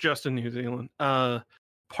 That was just in New Zealand.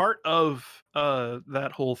 Part of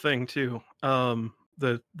that whole thing too,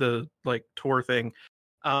 the like Tor thing.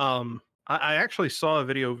 I actually saw a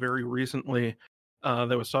video very recently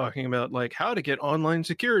that was talking about like how to get online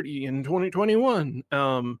security in 2021.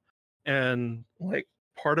 And like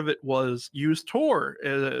part of it was use Tor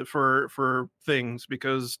for things,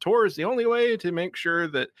 because Tor is the only way to make sure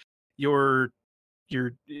that your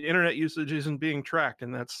internet usage isn't being tracked,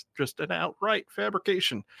 and that's just an outright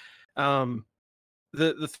fabrication.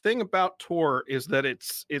 The thing about Tor is that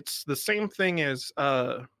it's the same thing as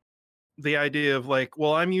the idea of like,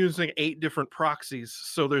 well, I'm using 8 different proxies,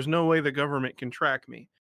 so there's no way the government can track me.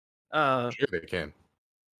 Sure they can.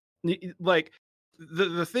 Like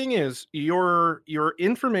the thing is, your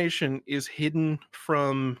information is hidden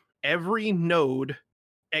from every node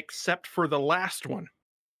except for the last one,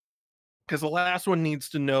 because the last one needs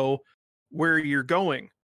to know where you're going.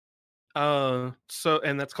 And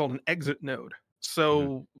that's called an exit node.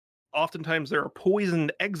 So oftentimes there are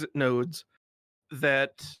poisoned exit nodes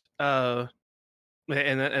that and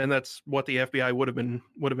that's what the FBI would have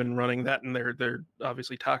been running, that, and they're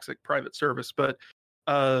obviously toxic private service. But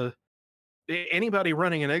anybody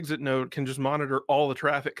running an exit node can just monitor all the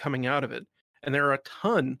traffic coming out of it, and there are a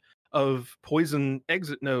ton of poison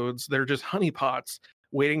exit nodes. They're just honeypots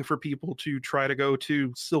waiting for people to try to go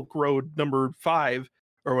to Silk Road number 5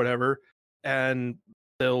 or whatever, and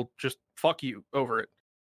they'll just fuck you over it.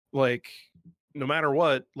 Like, no matter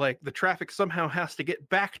what, like, the traffic somehow has to get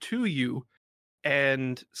back to you,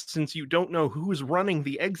 and since you don't know who's running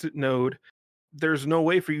the exit node, there's no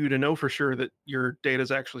way for you to know for sure that your data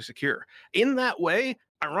is actually secure. In that way,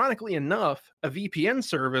 ironically enough, a VPN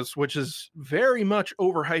service, which is very much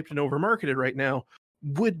overhyped and overmarketed right now,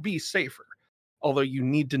 would be safer. Although you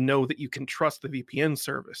need to know that you can trust the VPN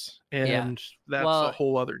service, and that's a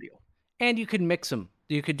whole other deal. And you could mix them.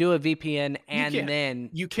 You could do a VPN and then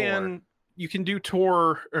you can do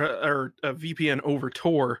Tor or a VPN over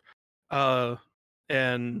Tor,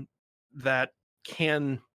 and that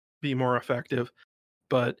can be more effective.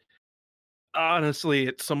 But honestly,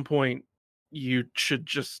 at some point, you should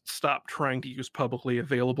just stop trying to use publicly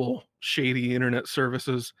available shady internet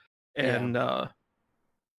services, and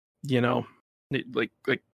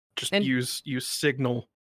just use Signal.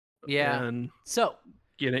 Yeah. And so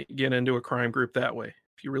get into a crime group that way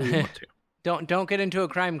if you really want to. Don't get into a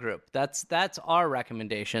crime group. That's our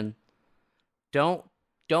recommendation. Don't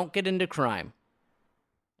get into crime.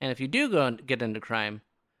 And if you do get into crime,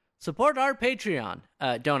 support our Patreon.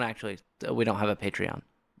 Don't actually. We don't have a Patreon.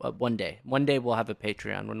 One day we'll have a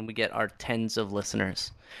Patreon when we get our tens of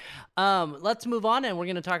listeners. Let's move on, and we're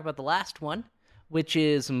going to talk about the last one, which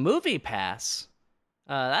is Movie Pass.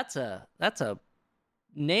 That's a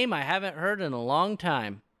name I haven't heard in a long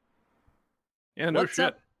time. Yeah, no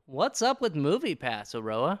shit. What's up with Movie Pass,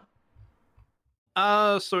 Aroa?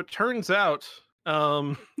 So it turns out,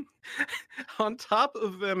 on top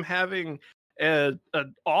of them having an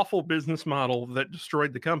awful business model that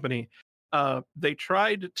destroyed the company, they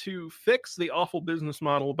tried to fix the awful business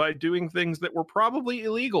model by doing things that were probably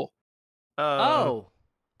illegal. Like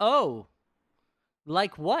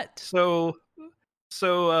what? So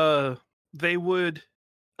they would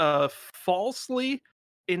falsely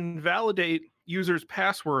invalidate users'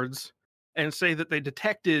 passwords and say that they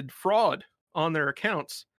detected fraud on their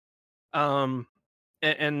accounts. And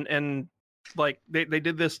like they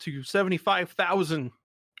did this to 75,000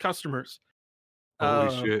 customers.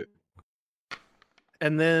 Holy shit.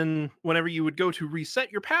 And then whenever you would go to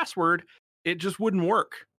reset your password, it just wouldn't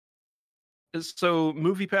work. So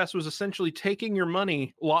MoviePass was essentially taking your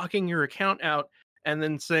money, locking your account out, and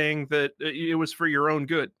then saying that it was for your own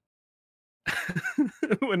good.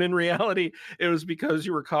 When in reality, it was because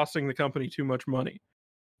you were costing the company too much money.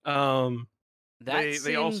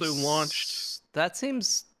 They also launched... That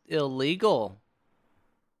seems illegal.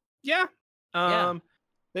 Yeah.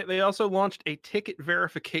 They also launched a ticket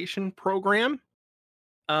verification program,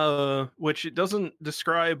 which it doesn't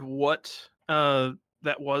describe what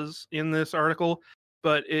that was in this article,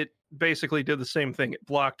 but it basically did the same thing. It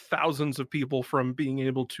blocked thousands of people from being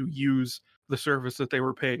able to use the service that they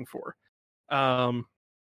were paying for.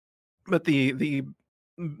 But the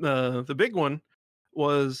big one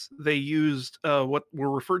was they used what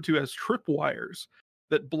were referred to as tripwires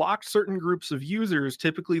that blocked certain groups of users,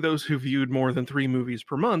 typically those who viewed more than 3 movies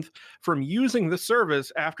per month, from using the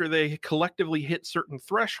service after they collectively hit certain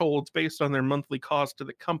thresholds based on their monthly cost to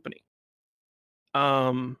the company.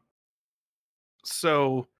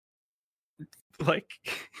 So like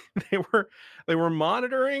they were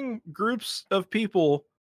monitoring groups of people,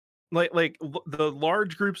 like the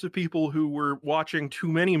large groups of people who were watching too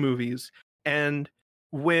many movies, and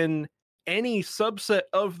when any subset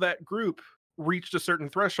of that group reached a certain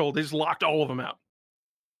threshold, they just locked all of them out.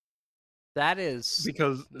 That is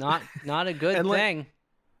because not a good thing.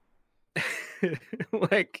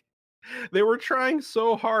 Like, they were trying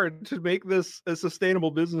so hard to make this a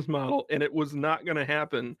sustainable business model, and it was not going to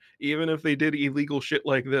happen, even if they did illegal shit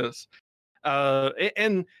like this.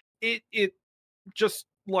 And it just,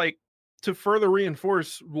 like, to further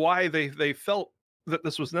reinforce why they felt that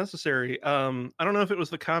this was necessary. I don't know if it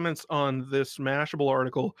was the comments on this Mashable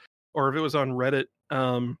article or if it was on Reddit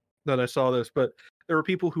that I saw this, but there were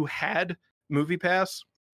people who had MoviePass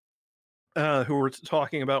who were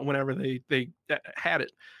talking about whenever they had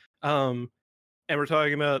it. and we're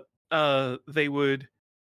talking about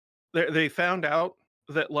they found out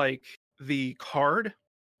that like the card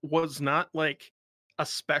was not like a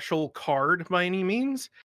special card by any means.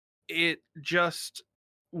 It just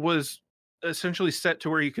was essentially set to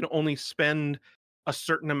where you can only spend a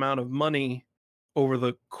certain amount of money over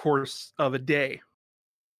the course of a day.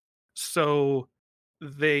 So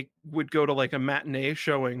they would go to like a matinee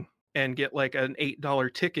showing and get like an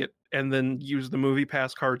 $8 ticket and then use the movie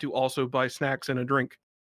pass card to also buy snacks and a drink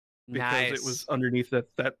because it was underneath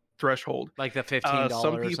that threshold. like the $15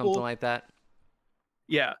 or something like that.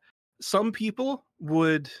 Yeah. Some people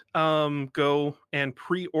would go and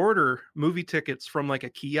pre-order movie tickets from like a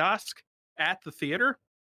kiosk at the theater.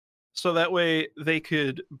 So that way they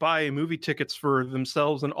could buy movie tickets for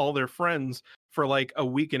themselves and all their friends for like a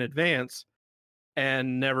week in advance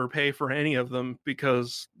and never pay for any of them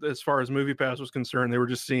because as far as MoviePass was concerned, they were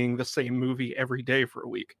just seeing the same movie every day for a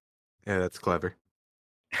week. Yeah, that's clever.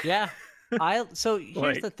 Yeah. So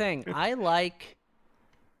here's the thing. I like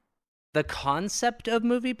the concept of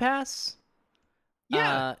MoviePass.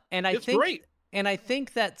 Yeah. And I it's think great. And I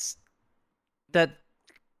think that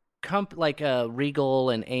Regal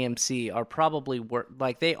and AMC are probably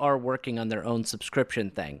they are working on their own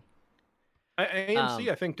subscription thing.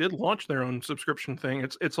 AMC, I think, did launch their own subscription thing.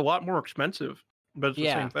 It's a lot more expensive, but it's the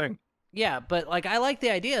same thing. Yeah, but like I like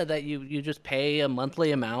the idea that you just pay a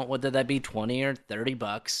monthly amount, whether that be $20 or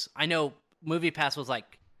 $30. I know MoviePass was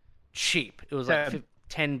like cheap. It was like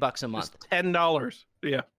 $10 a month. Just $10.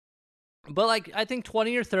 Yeah. But like I think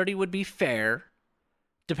 20 or 30 would be fair,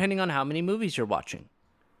 depending on how many movies you're watching.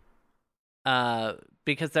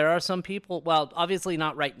 Because there are some people, well, obviously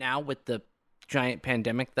not right now with the giant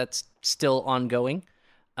pandemic that's still ongoing,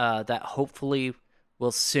 that hopefully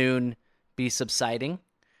will soon be subsiding.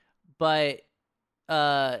 But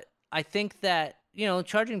I think that,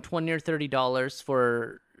 charging $20 or $30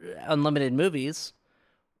 for unlimited movies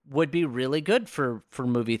would be really good for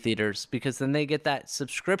movie theaters, because then they get that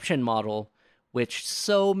subscription model, which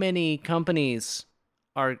so many companies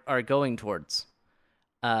are going towards.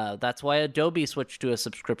 That's why Adobe switched to a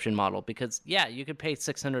subscription model, because you could pay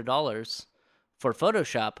 $600 for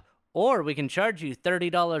Photoshop, or we can charge you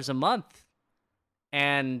 $30 a month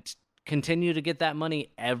and continue to get that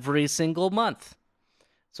money every single month.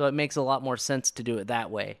 So it makes a lot more sense to do it that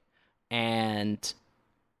way. And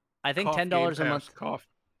I think $10 a month.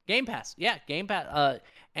 Game Pass. Yeah, Game Pass.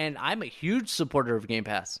 And I'm a huge supporter of Game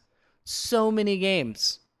Pass. So many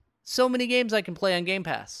games I can play on Game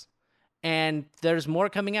Pass. And there's more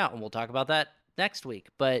coming out, and we'll talk about that next week.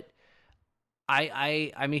 But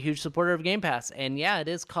I'm a huge supporter of Game Pass, and it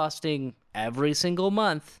is costing every single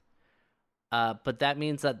month. But that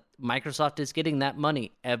means that Microsoft is getting that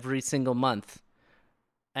money every single month,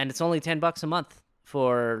 and it's only $10 a month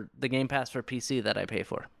for the Game Pass for PC that I pay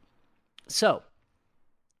for. So,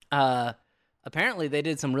 apparently they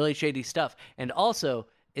did some really shady stuff, and also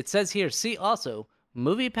it says here, see also,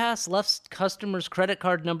 MoviePass left customers' credit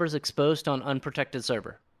card numbers exposed on unprotected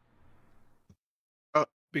server.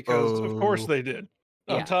 Because of course they did.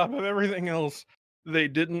 On top of everything else, they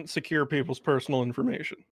didn't secure people's personal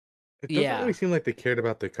information. It doesn't really seem like they cared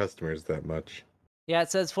about their customers that much. Yeah, it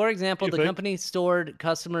says, for example, the company stored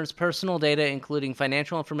customers' personal data, including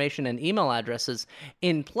financial information and email addresses,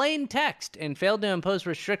 in plain text and failed to impose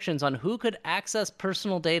restrictions on who could access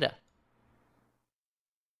personal data.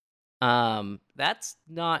 That's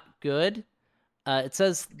not good. It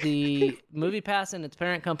says the MoviePass and its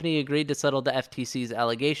parent company agreed to settle the FTC's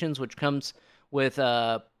allegations, which comes with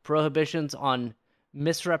prohibitions on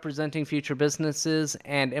misrepresenting future businesses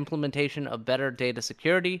and implementation of better data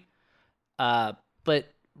security.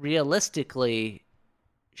 But realistically,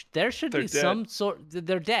 there should be some sort.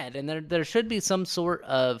 They're dead, and there should be some sort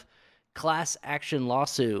of class action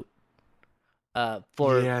lawsuit.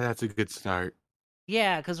 That's a good start.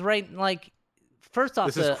 Yeah, because first off,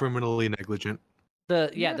 this is criminally negligent.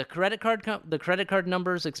 The credit card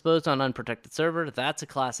numbers exposed on unprotected server. That's a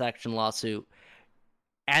class action lawsuit,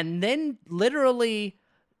 and then literally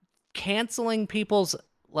canceling people's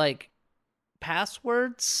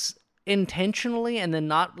passwords intentionally and then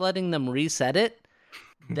not letting them reset it.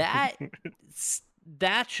 That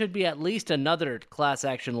should be at least another class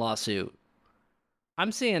action lawsuit.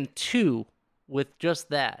 I'm seeing 2 with just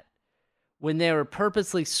that, when they were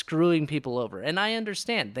purposely screwing people over. And I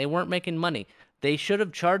understand they weren't making money. They should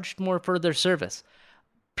have charged more for their service.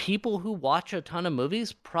 People who watch a ton of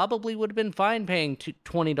movies probably would have been fine paying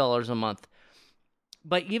 $20 a month.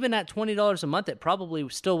 But even at $20 a month, it probably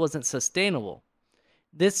still wasn't sustainable.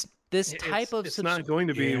 This type of it's not going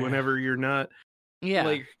to be whenever you're not.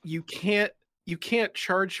 Yeah, you can't you can't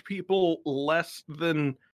charge people less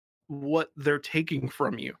than what they're taking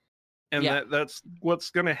from you. And that's what's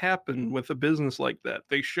going to happen with a business like that.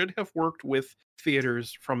 They should have worked with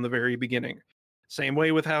theaters from the very beginning. Same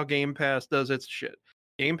way with how Game Pass does its shit.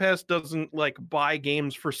 Game Pass doesn't like buy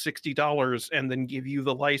games for $60 and then give you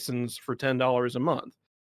the license for $10 a month.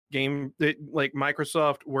 Like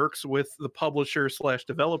Microsoft works with the publisher /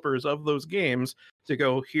 developers of those games to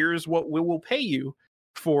go, here's what we will pay you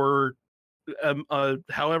for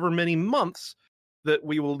however many months that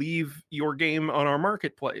we will leave your game on our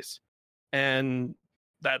marketplace. And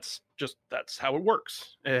that's how it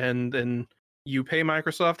works. And then you pay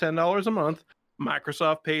Microsoft $10 a month.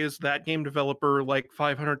 Microsoft pays that game developer like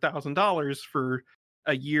 $500,000 for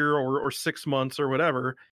a year or 6 months or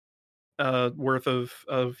whatever worth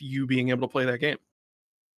of you being able to play that game.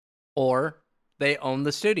 Or they own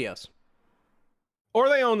the studios. Or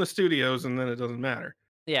they own the studios, and then it doesn't matter.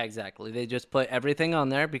 Yeah, exactly. They just put everything on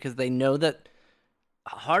there because they know that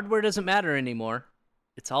hardware doesn't matter anymore.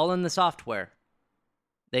 It's all in the software.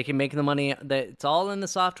 They can make the money. It's all in the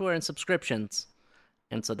software and subscriptions.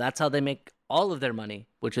 And so that's how they make all of their money,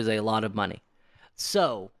 which is a lot of money.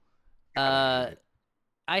 So, I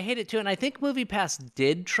hate it too. And I think MoviePass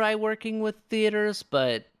did try working with theaters,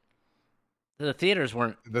 but the theaters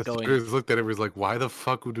weren't The going. theaters looked at it and was like, why the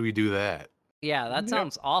fuck would we do that? Yeah, that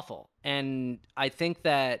sounds awful. And I think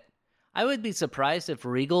that I would be surprised if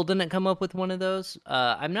Regal didn't come up with one of those.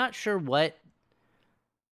 I'm not sure what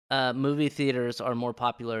movie theaters are more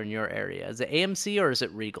popular in your area. Is it AMC or is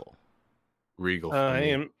it Regal? Regal.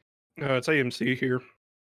 It's AMC here.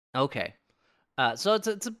 Okay. So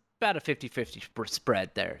it's about a 50-50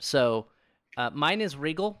 spread there. So mine is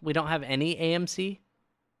Regal. We don't have any AMC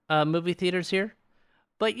movie theaters here.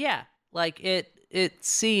 But yeah, like it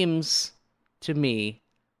seems to me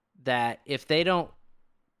that if they don't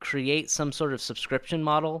create some sort of subscription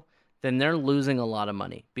model, then they're losing a lot of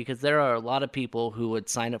money, because there are a lot of people who would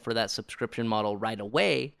sign up for that subscription model right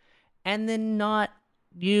away and then not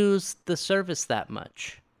use the service that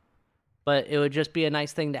much. But it would just be a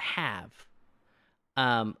nice thing to have.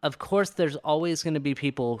 Of course, there's always going to be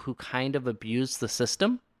people who kind of abuse the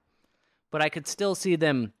system, but I could still see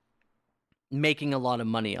them making a lot of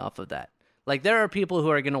money off of that. Like, there are people who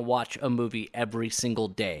are going to watch a movie every single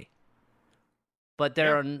day, but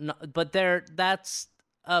that's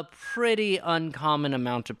a pretty uncommon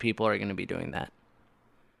amount of people are going to be doing that.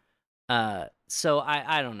 So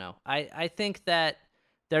I don't know. I think that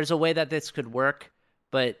there's a way that this could work,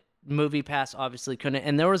 but MoviePass obviously couldn't.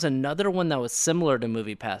 And there was another one that was similar to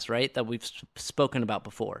MoviePass, right? That we've spoken about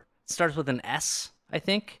before. It starts with an S, I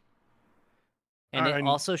think. And it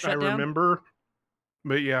also shut down. I remember,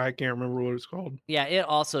 but yeah, I can't remember what it's called. Yeah, it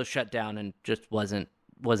also shut down and just wasn't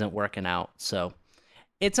working out. So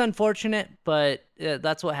it's unfortunate, but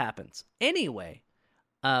that's what happens. Anyway,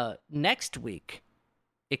 next week,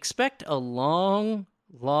 expect a long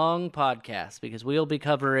podcast, because we'll be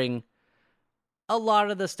covering a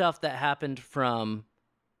lot of the stuff that happened from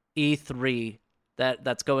E3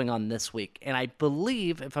 that's going on this week. And I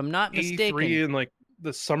believe, if I'm not mistaken, E3 and like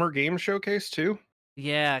the Summer Game Showcase too?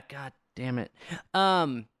 Yeah, god damn it.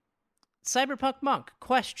 Cyberpunk Monk,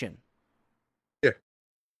 question. Yeah.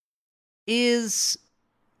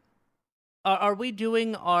 Are we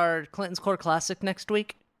doing our Clinton's Core Classic next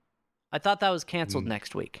week? I thought that was canceled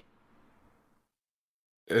next week.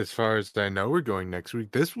 As far as I know, we're going next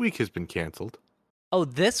week. This week has been canceled. Oh,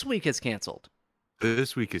 this week is canceled.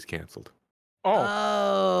 This week is canceled.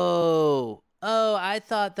 Oh, I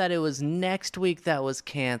thought that it was next week that was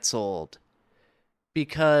canceled.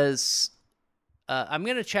 Because I'm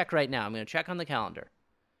going to check right now. I'm going to check on the calendar.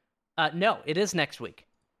 No, it is next week.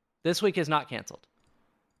 This week is not canceled.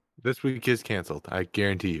 This week is canceled. I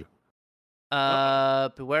guarantee you.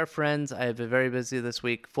 Beware, friends. I have been very busy this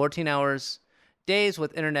week. 14 hours days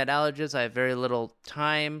with internet outages. I have very little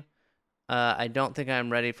time. I don't think I'm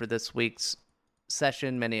ready for this week's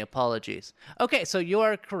session. Many apologies. Okay, so you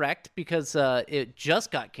are correct, because it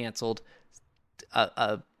just got canceled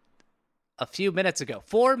a few minutes ago.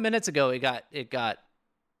 4 minutes ago, it got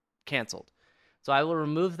canceled. So I will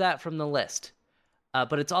remove that from the list.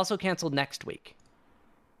 But it's also canceled next week.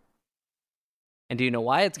 And do you know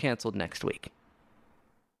why it's canceled next week?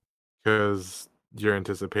 Because you're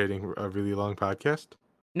anticipating a really long podcast?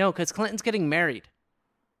 No, because Clinton's getting married.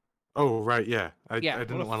 Oh, right, yeah. I Yeah.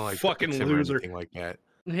 didn't want to like fucking put him or loser. anything like that.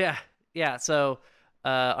 Yeah. So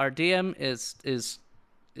our DM is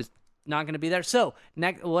not going to be there. So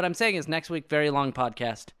what I'm saying is, next week, very long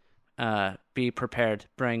podcast. Be prepared.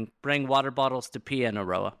 Bring water bottles to pee in,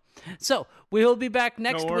 Aroa. So we will be back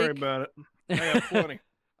next week. Don't worry about it. I have plenty.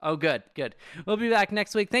 Oh, good, good. We'll be back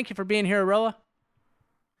next week. Thank you for being here, Aroa.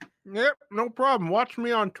 Yep, no problem. Watch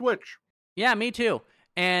me on Twitch. Yeah, me too.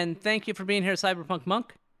 And thank you for being here, Cyberpunk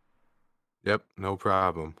Monk. Yep, no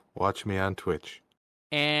problem. Watch me on Twitch.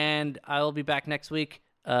 And I will be back next week.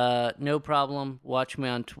 No problem. Watch me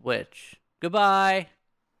on Twitch. Goodbye.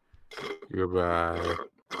 Goodbye.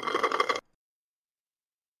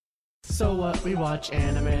 So what, we watch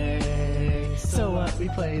anime. So what, we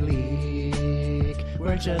play League.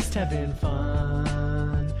 We're just having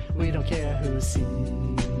fun. We don't care who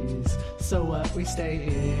sees. So what, we stay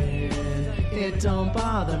in. It don't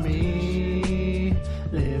bother me.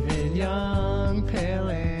 Living young, pale,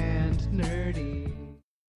 and nerdy.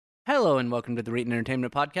 Hello and welcome to the Reetin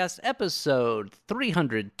Entertainment Podcast, episode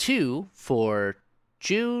 302 for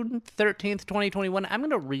June 13th, 2021. I'm going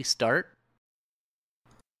to restart